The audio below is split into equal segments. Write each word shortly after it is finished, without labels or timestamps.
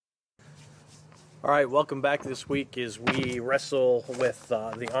All right, welcome back this week as we wrestle with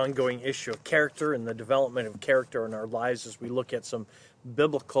the ongoing issue of character and the development of character in our lives as we look at some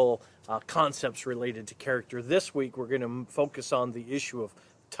biblical concepts related to character. This week, we're going to focus on the issue of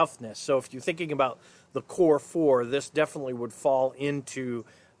toughness. So if you're thinking about the core four, this definitely would fall into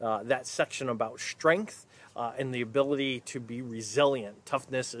that section about strength and the ability to be resilient.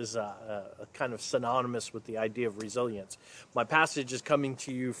 Toughness is a kind of synonymous with the idea of resilience. My passage is coming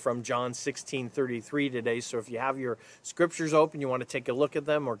to you from John 16:33 today, so if you have your scriptures open, you want to take a look at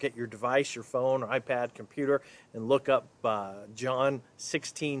them, or get your device, your phone, or iPad, computer, and look up John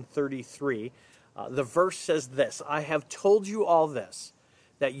 16:33. The verse says this: "I have told you all this,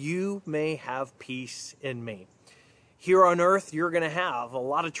 that you may have peace in me." Here on earth, you're going to have a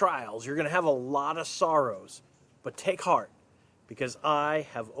lot of trials. You're going to have a lot of sorrows. But take heart, because I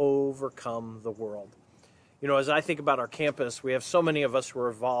have overcome the world. You know, as I think about our campus, we have so many of us who are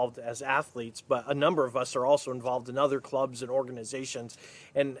involved as athletes, but a number of us are also involved in other clubs and organizations,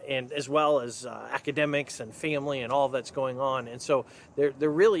 and as well as academics and family and all that's going on. And so there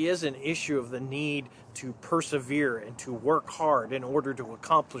really is an issue of the need to persevere and to work hard in order to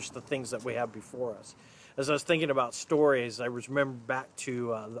accomplish the things that we have before us. As I was thinking about stories, I remember back to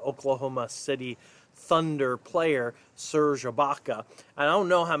the Oklahoma City Thunder player, Serge Ibaka. And I don't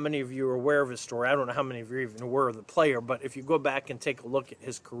know how many of you are aware of his story. I don't know how many of you even aware of the player, but if you go back and take a look at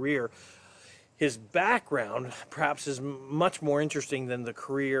his career, his background perhaps is much more interesting than the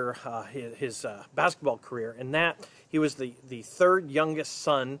career, his basketball career, in that he was the third youngest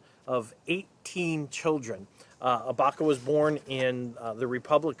son of 18 children. Ibaka was born in the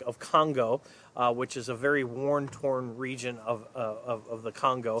Republic of Congo, which is a very war-torn region of the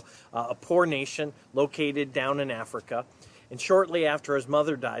Congo, a poor nation located down in Africa. And shortly after his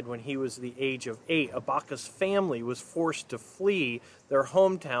mother died, when he was the age of 8, Ibaka's family was forced to flee their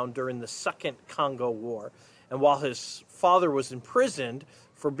hometown during the Second Congo War. And while his father was imprisoned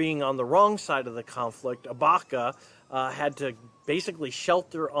for being on the wrong side of the conflict, Ibaka had to basically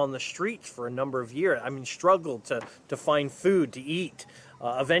shelter on the streets for a number of years. I mean, struggled to find food to eat.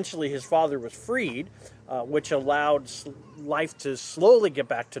 Eventually, his father was freed, which allowed life to slowly get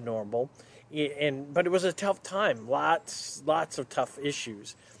back to normal. But it was a tough time, lots of tough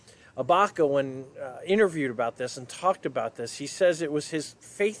issues. Ibaka, when interviewed about this and talked about this, he says it was his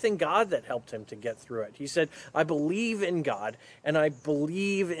faith in God that helped him to get through it. He said, "I believe in God, and I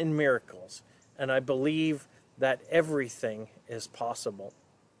believe in miracles, and I believe that everything is possible."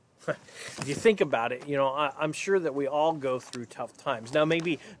 If you think about it, you know, I'm sure that we all go through tough times. Now,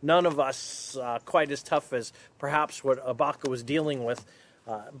 maybe none of us quite as tough as perhaps what Ibaka was dealing with.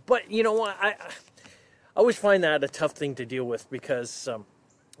 But you know what? I always find that a tough thing to deal with, because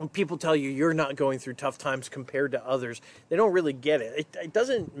when people tell you you're not going through tough times compared to others, they don't really get it. It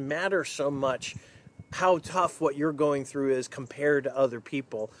doesn't matter so much how tough what you're going through is compared to other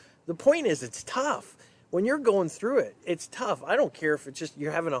people. The point is, it's tough. When you're going through it, it's tough. I don't care if it's just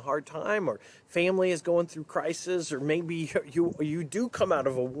you're having a hard time, or family is going through crisis, or maybe you do come out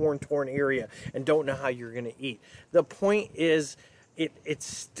of a war-torn area and don't know how you're going to eat. The point is, it's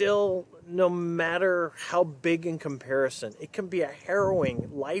still, no matter how big in comparison, it can be a harrowing,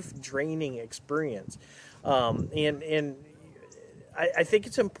 life-draining experience. And I think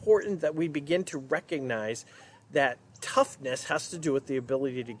it's important that we begin to recognize that toughness has to do with the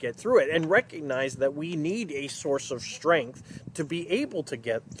ability to get through it, and recognize that we need a source of strength to be able to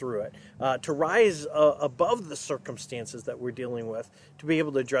get through it, to rise above the circumstances that we're dealing with, to be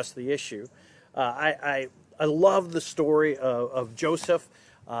able to address the issue. I love the story of Joseph,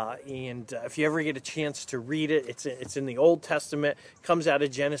 and if you ever get a chance to read it, it's in the Old Testament, comes out of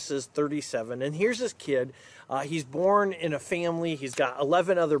Genesis 37, and here's this kid. He's born in a family. He's got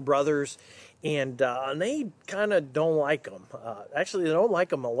 11 other brothers, and they kind of don't like him. Actually, they don't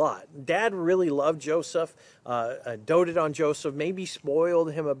like him a lot. Dad really loved Joseph, doted on Joseph, maybe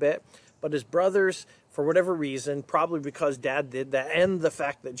spoiled him a bit, but his brothers, for whatever reason, probably because Dad did that, and the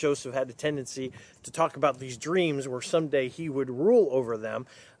fact that Joseph had a tendency to talk about these dreams where someday he would rule over them,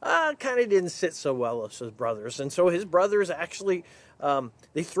 kind of didn't sit so well with his brothers. And so his brothers actually,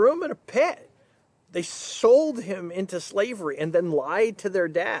 they threw him in a pit. They sold him into slavery and then lied to their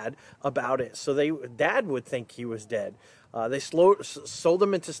dad about it, so Dad would think he was dead. They sold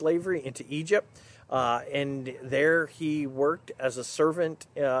him into slavery into Egypt. And there he worked as a servant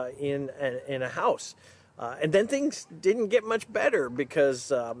in a house. And then things didn't get much better, because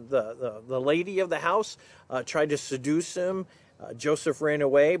the lady of the house tried to seduce him. Joseph ran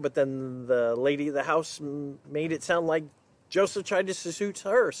away, but then the lady of the house made it sound like Joseph tried to seduce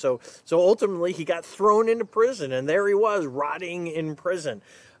her. So ultimately he got thrown into prison, and there he was, rotting in prison.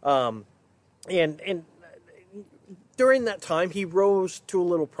 and during that time, he rose to a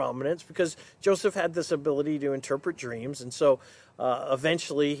little prominence because Joseph had this ability to interpret dreams. And so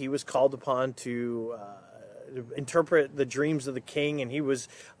eventually he was called upon to interpret the dreams of the king, and he was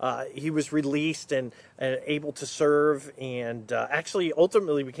released and able to serve, and actually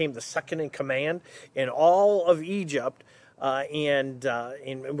ultimately became the second in command in all of Egypt. And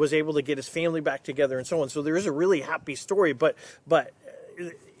was able to get his family back together and so on. So there is a really happy story, but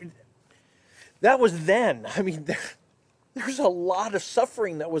that was then. I mean, there's a lot of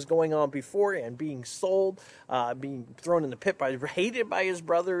suffering that was going on beforehand, being sold, being thrown in the pit, hated by his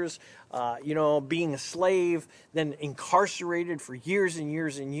brothers, being a slave, then incarcerated for years and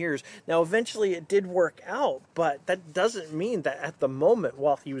years and years. Now, eventually it did work out, but that doesn't mean that at the moment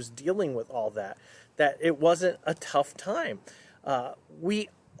while he was dealing with all that it wasn't a tough time. We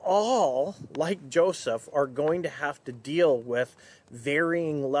all, like Joseph, are going to have to deal with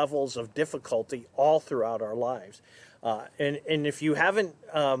varying levels of difficulty all throughout our lives. And if you haven't,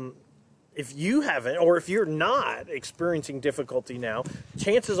 or if you're not experiencing difficulty now,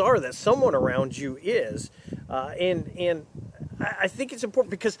 chances are that someone around you is. And I think it's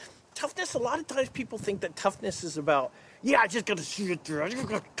important because toughness, a lot of times people think that toughness is about, I just got to see it through. I just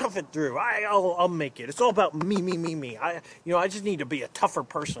got to tough it through. I'll make it. It's all about me. I just need to be a tougher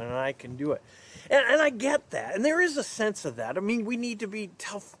person and I can do it. And I get that. And there is a sense of that. I mean, we need to be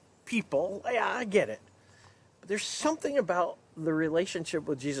tough people. Yeah, I get it. But there's something about the relationship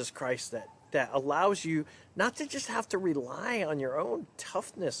with Jesus Christ that allows you not to just have to rely on your own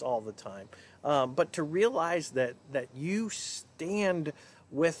toughness all the time, but to realize that you stand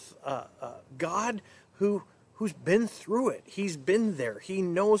with God who's been through it. He's been there. He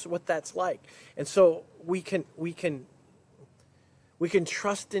knows what that's like. And so we can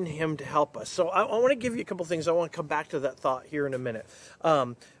trust in him to help us. So I want to give you a couple things. I want to come back to that thought here in a minute.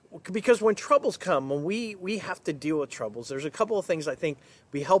 Because when troubles come, when we have to deal with troubles, there's a couple of things I think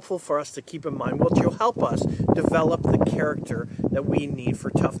be helpful for us to keep in mind, which will help us develop the character that we need for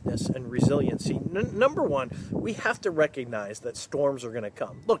toughness and resiliency. Number one, we have to recognize that storms are going to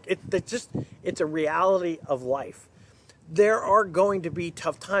come. Look, it's a reality of life. There are going to be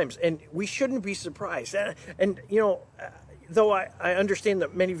tough times, and we shouldn't be surprised. And though I understand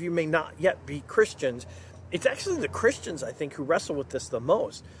that many of you may not yet be Christians, it's actually the Christians, I think, who wrestle with this the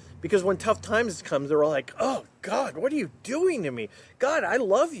most. Because when tough times come, they're all like, oh, God, what are you doing to me? God, I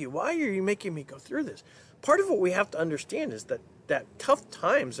love you. Why are you making me go through this? Part of what we have to understand is that tough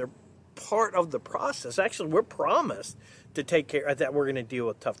times are part of the process. Actually, we're promised to take care, that we're going to deal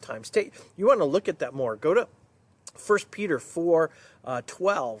with tough times. You want to look at that more. Go to 1 Peter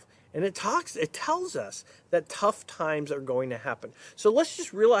 4:12. And it tells us that tough times are going to happen. So let's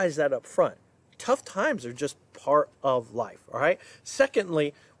just realize that up front. Tough times are just part of life, all right?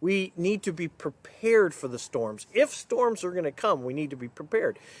 Secondly, we need to be prepared for the storms. If storms are going to come, we need to be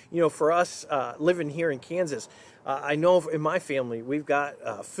prepared. For us living here in Kansas, I know in my family, we've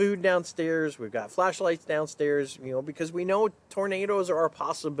got food downstairs, we've got flashlights downstairs, because we know tornadoes are a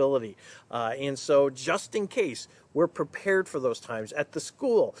possibility. And so just in case, we're prepared for those times. At the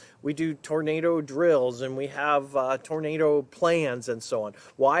school, we do tornado drills and we have tornado plans and so on.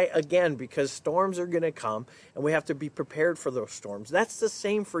 Why? Again, because storms are going to come and we have to be prepared for those storms. That's the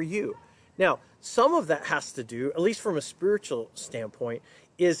same for you. Now, some of that has to do, at least from a spiritual standpoint,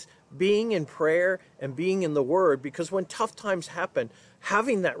 is being in prayer and being in the Word, because when tough times happen,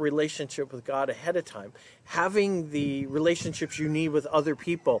 having that relationship with God ahead of time, having the relationships you need with other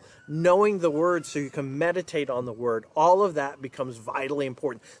people, knowing the Word so you can meditate on the Word, all of that becomes vitally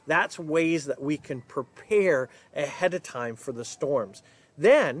important. That's ways that we can prepare ahead of time for the storms.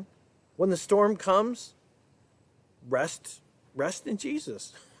 Then, when the storm comes, rest in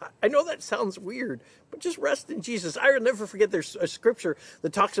Jesus. I know that sounds weird, but just rest in Jesus. I will never forget there's a scripture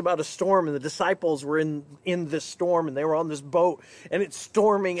that talks about a storm, and the disciples were in this storm, and they were on this boat, and it's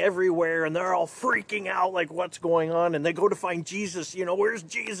storming everywhere, and they're all freaking out like what's going on, and they go to find Jesus, where's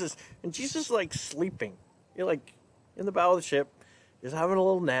Jesus? And Jesus is like sleeping. You're like in the bow of the ship, just having a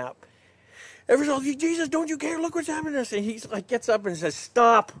little nap. Everyone's like, Jesus, don't you care? Look what's happening to us. And he's like, gets up and says,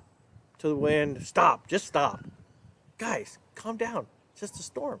 stop to the wind. Stop, just stop. Guys, calm down. It's just a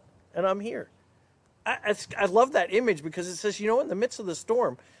storm, and I'm here. I love that image because it says, in the midst of the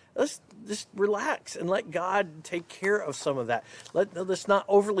storm, let's just relax and let God take care of some of that. Let's not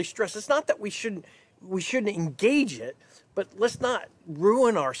overly stress. It's not that we shouldn't engage it, but let's not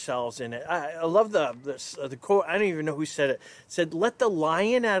ruin ourselves in it. I love the quote. I don't even know who said it. It said, let the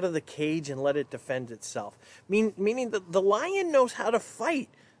lion out of the cage and let it defend itself. Meaning that the lion knows how to fight.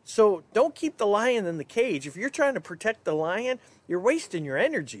 So don't keep the lion in the cage. If you're trying to protect the lion, you're wasting your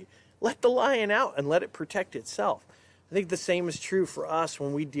energy. let the lion out and let it protect itself. I think the same is true for us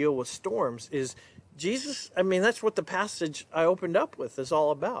when we deal with storms. Is Jesus, I mean, that's what the passage I opened up with is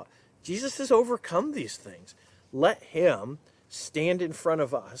all about. Jesus has overcome these things. Let him stand in front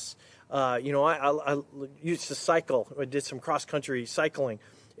of us. I used to cycle. I did some cross-country cycling,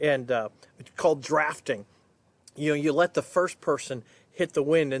 and it's called drafting. You let the first person hit the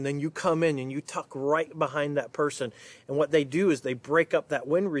wind, and then you come in and you tuck right behind that person. And what they do is they break up that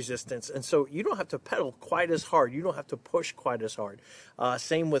wind resistance. And so you don't have to pedal quite as hard. You don't have to push quite as hard.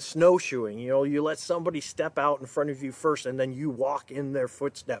 Same with snowshoeing. You let somebody step out in front of you first, and then you walk in their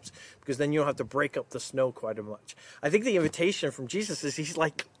footsteps, because then you don't have to break up the snow quite as much. I think the invitation from Jesus is he's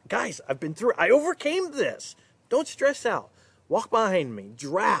like, guys, I've been through it. I overcame this. Don't stress out. Walk behind me.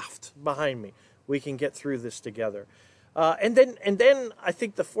 Draft behind me. We can get through this together. And then I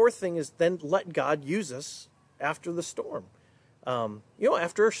think the fourth thing is then let God use us after the storm.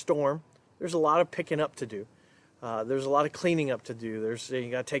 After a storm, there's a lot of picking up to do. There's a lot of cleaning up to do.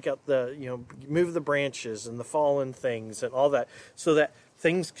 You got to take out move the branches and the fallen things and all that, so that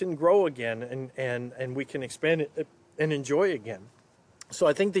things can grow again and we can expand it and enjoy again. So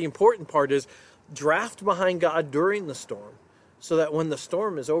I think the important part is draft behind God during the storm, so that when the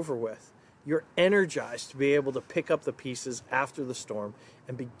storm is over with, you're energized to be able to pick up the pieces after the storm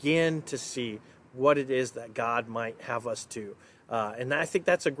and begin to see what it is that God might have us do. And I think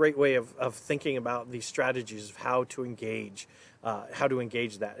that's a great way of thinking about these strategies of how to engage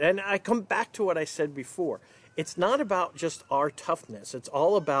that. And I come back to what I said before. It's not about just our toughness. It's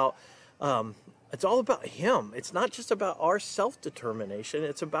all about Him. It's not just about our self-determination.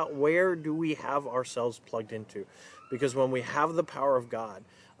 It's about where do we have ourselves plugged into. Because when we have the power of God,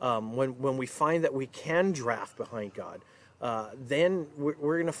 when we find that we can draft behind God, then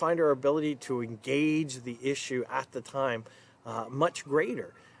we're going to find our ability to engage the issue at the time much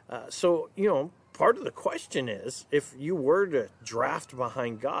greater. So part of the question is, if you were to draft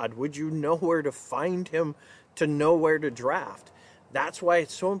behind God, would you know where to find Him to know where to draft? That's why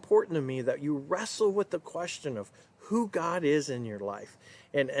it's so important to me that you wrestle with the question of who God is in your life.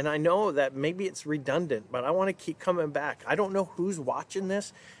 And I know that maybe it's redundant, but I want to keep coming back. I don't know who's watching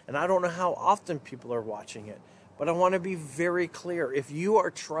this, and I don't know how often people are watching it. But I want to be very clear. If you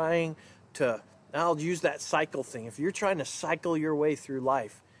are trying to, I'll use that cycle thing. If you're trying to cycle your way through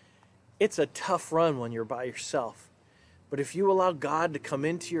life, it's a tough run when you're by yourself. But if you allow God to come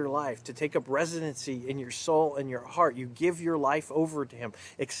into your life, to take up residency in your soul and your heart, you give your life over to Him,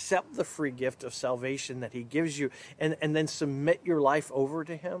 accept the free gift of salvation that He gives you, and then submit your life over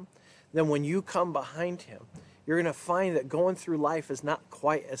to Him, then when you come behind Him, you're going to find that going through life is not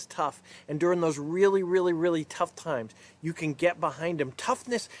quite as tough. And during those really, really, really tough times, you can get behind Him.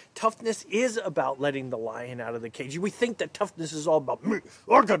 Toughness is about letting the lion out of the cage. We think that toughness is all about me.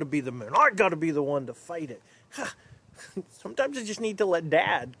 I got to be the man. I got to be the one to fight it. Sometimes I just need to let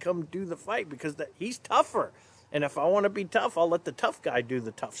Dad come do the fight, because he's tougher. And if I want to be tough, I'll let the tough guy do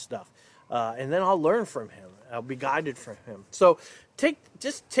the tough stuff. And then I'll learn from him. I'll be guided from him. So take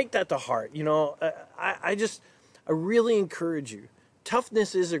that to heart. I really encourage you.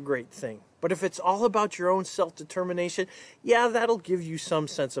 Toughness is a great thing. But if it's all about your own self-determination, yeah, that'll give you some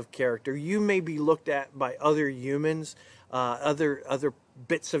sense of character. You may be looked at by other humans, other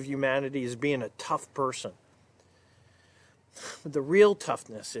bits of humanity, as being a tough person. But the real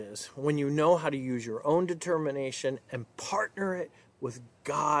toughness is when you know how to use your own determination and partner it with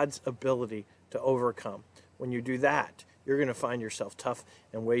God's ability to overcome. When you do that, you're going to find yourself tough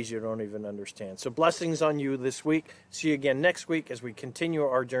in ways you don't even understand. So blessings on you this week. See you again next week as we continue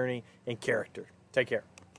our journey in character. Take care.